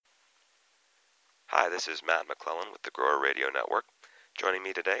Hi, this is Matt McClellan with the Grower Radio Network. Joining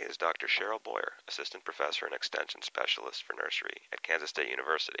me today is Dr. Cheryl Boyer, Assistant Professor and Extension Specialist for Nursery at Kansas State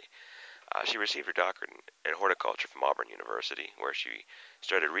University. She received her doctorate in horticulture from Auburn University, where she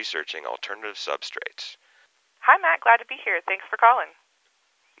started researching alternative substrates. Hi, Matt. Glad to be here. Thanks for calling.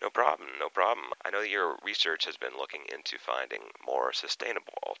 No problem. I know your research has been looking into finding more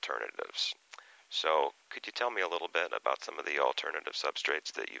sustainable alternatives. So, could you tell me a little bit about some of the alternative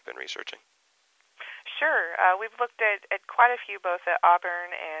substrates that you've been researching? Sure. We've looked at quite a few, both at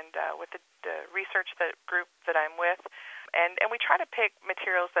Auburn and with the research group that I'm with, and we try to pick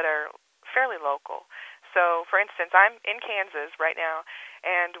materials that are fairly local. So, for instance, I'm in Kansas right now,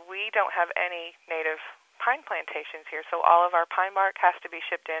 and we don't have any native pine plantations here, so all of our pine bark has to be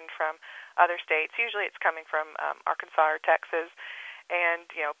shipped in from other states. Usually it's coming from Arkansas or Texas, and,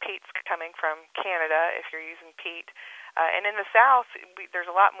 peat's coming from Canada if you're using peat. And in the South, there's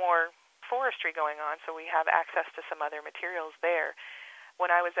a lot more forestry going on, so we have access to some other materials there.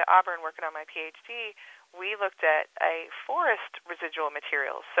 When I was at Auburn working on my PhD, we looked at a forest residual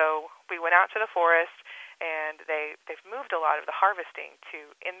material. So we went out to the forest, and they've moved a lot of the harvesting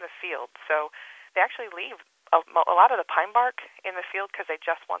to in the field. So they actually leave a lot of the pine bark in the field because they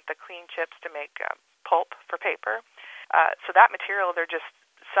just want the clean chips to make pulp for paper. So that material,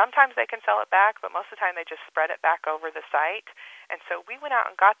 sometimes they can sell it back, but most of the time they just spread it back over the site. And so we went out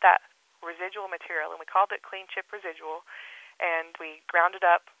and got that residual material, and we called it clean chip residual, and we ground it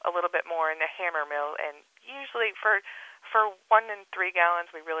up a little bit more in a hammer mill. And usually for 1 and 3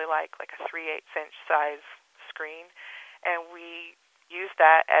 gallons, we really like a 3/8 inch size screen, and we use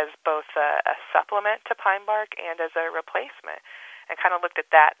that as both a supplement to pine bark and as a replacement, and kind of looked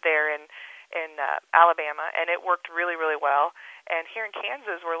at that there in Alabama, and it worked really, really well. And here in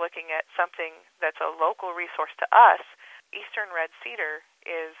Kansas, we're looking at something that's a local resource to us. Eastern red cedar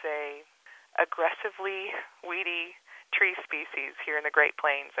is a aggressively weedy tree species here in the Great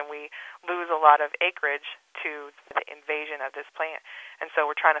Plains, and we lose a lot of acreage to the invasion of this plant. And so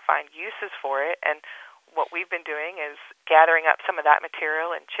we're trying to find uses for it, and what we've been doing is gathering up some of that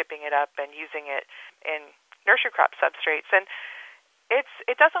material and chipping it up and using it in nursery crop substrates. And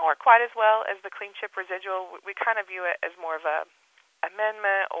it doesn't work quite as well as the clean chip residual. We kind of view it as more of a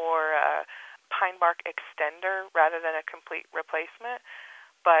amendment or a pine bark extender rather than a complete replacement.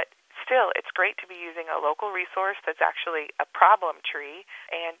 But still, it's great to be using a local resource that's actually a problem tree,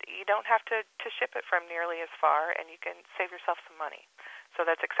 and you don't have to ship it from nearly as far, and you can save yourself some money. So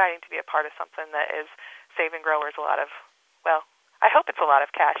that's exciting to be a part of something that is saving growers a lot of, well, I hope it's a lot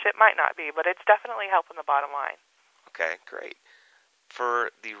of cash. It might not be, but it's definitely helping the bottom line. Okay, great.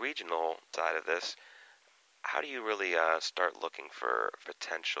 For the regional side of this, how do you really start looking for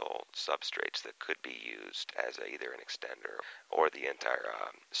potential substrates that could be used as either an extender or the entire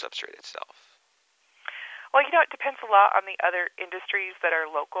substrate itself? Well, it depends a lot on the other industries that are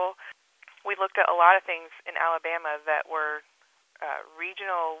local. We looked at a lot of things in Alabama that were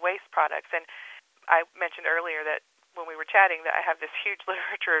regional waste products, and I mentioned earlier that when we were chatting that I have this huge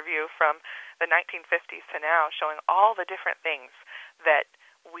literature review from the 1950s to now showing all the different things that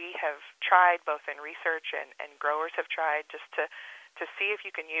we have tried both in research and growers have tried just to see if you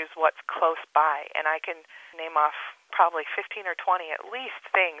can use what's close by. And I can name off probably 15 or 20 at least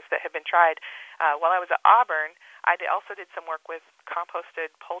things that have been tried. While I was at Auburn, I also did some work with composted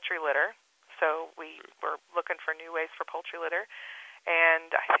poultry litter. So we were looking for new ways for poultry litter.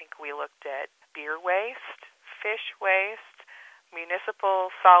 And I think we looked at beer waste, fish waste, municipal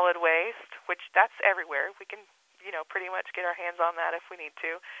solid waste, which that's everywhere. We can pretty much get our hands on that if we need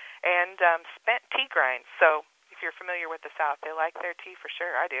to. And spent tea grinds. So if you're familiar with the South, they like their tea for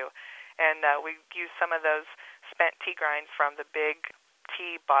sure. I do. And we use some of those spent tea grinds from the big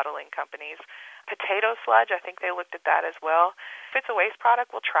tea bottling companies. Potato sludge, I think they looked at that as well. If it's a waste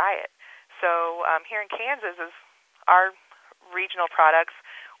product, we'll try it. So here in Kansas is our regional products.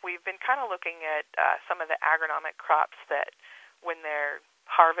 We've been kind of looking at some of the agronomic crops that when they're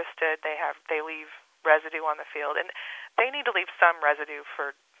harvested, they leave residue on the field, and they need to leave some residue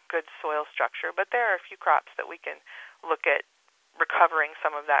for good soil structure, but there are a few crops that we can look at recovering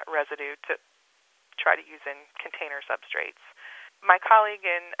some of that residue to try to use in container substrates. My colleague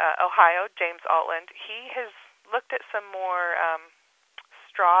in Ohio, James Altland, he has looked at some more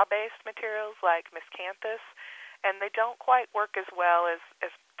straw-based materials like miscanthus, and they don't quite work as well as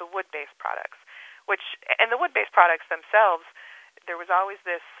the wood-based products, and the wood-based products themselves, there was always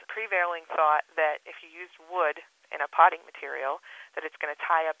this prevailing thought that if you used wood in a potting material, that it's going to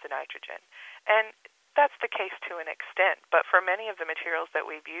tie up the nitrogen. And that's the case to an extent. But for many of the materials that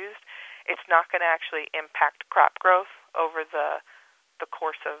we've used, it's not going to actually impact crop growth over the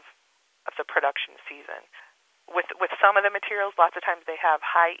course of the production season. With some of the materials, lots of times they have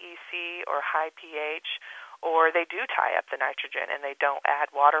high EC or high pH, or they do tie up the nitrogen and they don't add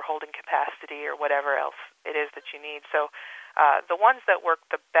water holding capacity or whatever else it is that you need. So the ones that work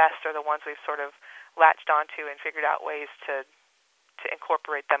the best are the ones we've sort of latched onto and figured out ways to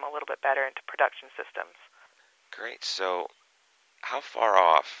incorporate them a little bit better into production systems. Great. So how far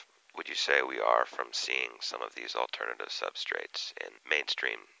off would you say we are from seeing some of these alternative substrates in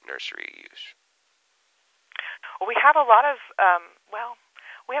mainstream nursery use? Well, we have a lot of,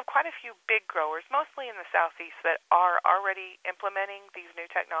 we have quite a few big growers, mostly in the southeast, that are already implementing these new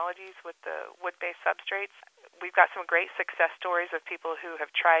technologies with the wood-based substrates. We've got some great success stories of people who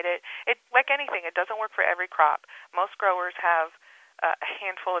have tried it. Like anything, it doesn't work for every crop. Most growers have a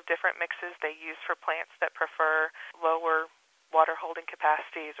handful of different mixes they use for plants that prefer lower water holding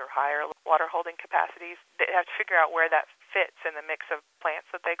capacities or higher water holding capacities. They have to figure out where that fits in the mix of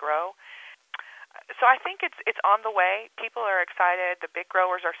plants that they grow. So I think it's on the way. People are excited. The big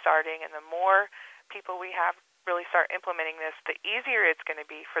growers are starting, and the more people we have really start implementing this, the easier it's going to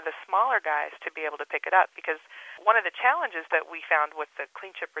be for the smaller guys to be able to pick it up. Because one of the challenges that we found with the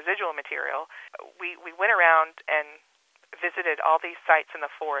clean chip residual material, we went around and visited all these sites in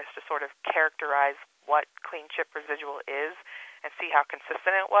the forest to sort of characterize what clean chip residual is and see how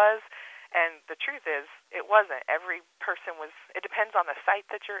consistent it was. And the truth is, it wasn't. Every person it depends on the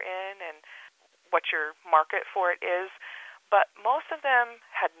site that you're in and what your market for it is, but most of them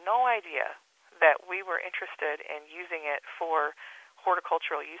had no idea that we were interested in using it for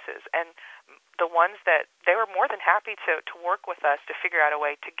horticultural uses. And the ones that they were more than happy to work with us to figure out a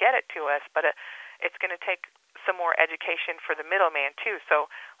way to get it to us, but it's going to take some more education for the middleman too.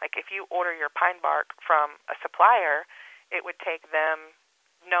 So like if you order your pine bark from a supplier, it would take them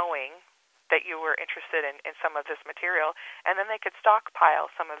knowing that you were interested in some of this material, and then they could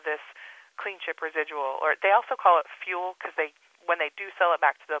stockpile some of this clean chip residual, or they also call it fuel because when they do sell it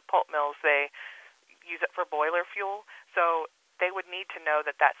back to the pulp mills, they use it for boiler fuel. So they would need to know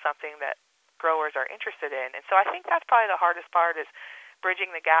that that's something that growers are interested in. And so I think that's probably the hardest part, is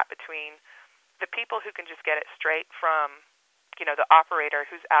bridging the gap between the people who can just get it straight from, the operator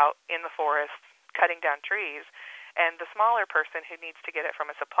who's out in the forest cutting down trees, and the smaller person who needs to get it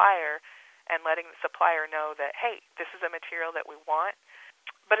from a supplier, and letting the supplier know that, hey, this is a material that we want.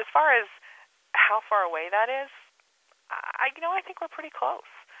 But as far as how far away that is, I think we're pretty close.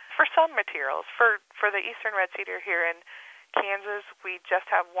 For some materials, for the eastern red cedar here in Kansas, we just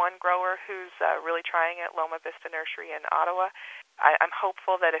have one grower who's really trying it, Loma Vista Nursery in Ottawa. I'm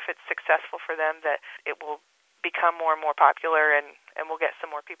hopeful that if it's successful for them, that it will become more and more popular, and we'll get some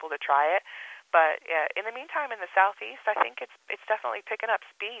more people to try it. But in the meantime, in the southeast, I think it's definitely picking up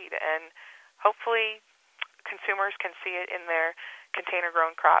speed, and hopefully consumers can see it in their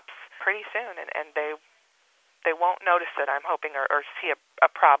container-grown crops pretty soon, and they won't notice it, I'm hoping, or see a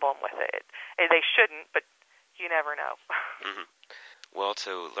problem with it. They shouldn't, but you never know. Mm-hmm. Well,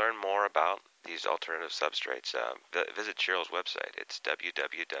 to learn more about these alternative substrates, visit Cheryl's website. It's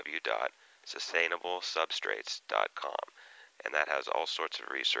www.sustainablesubstrates.com, and that has all sorts of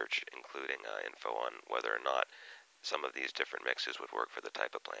research, including info on whether or not some of these different mixes would work for the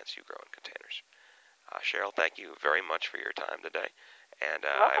type of plants you grow in containers. Cheryl, thank you very much for your time today, and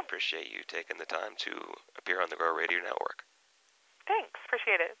I appreciate you taking the time to appear on the Grow Radio Network. Thanks.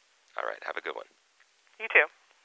 Appreciate it. All right. Have a good one. You too.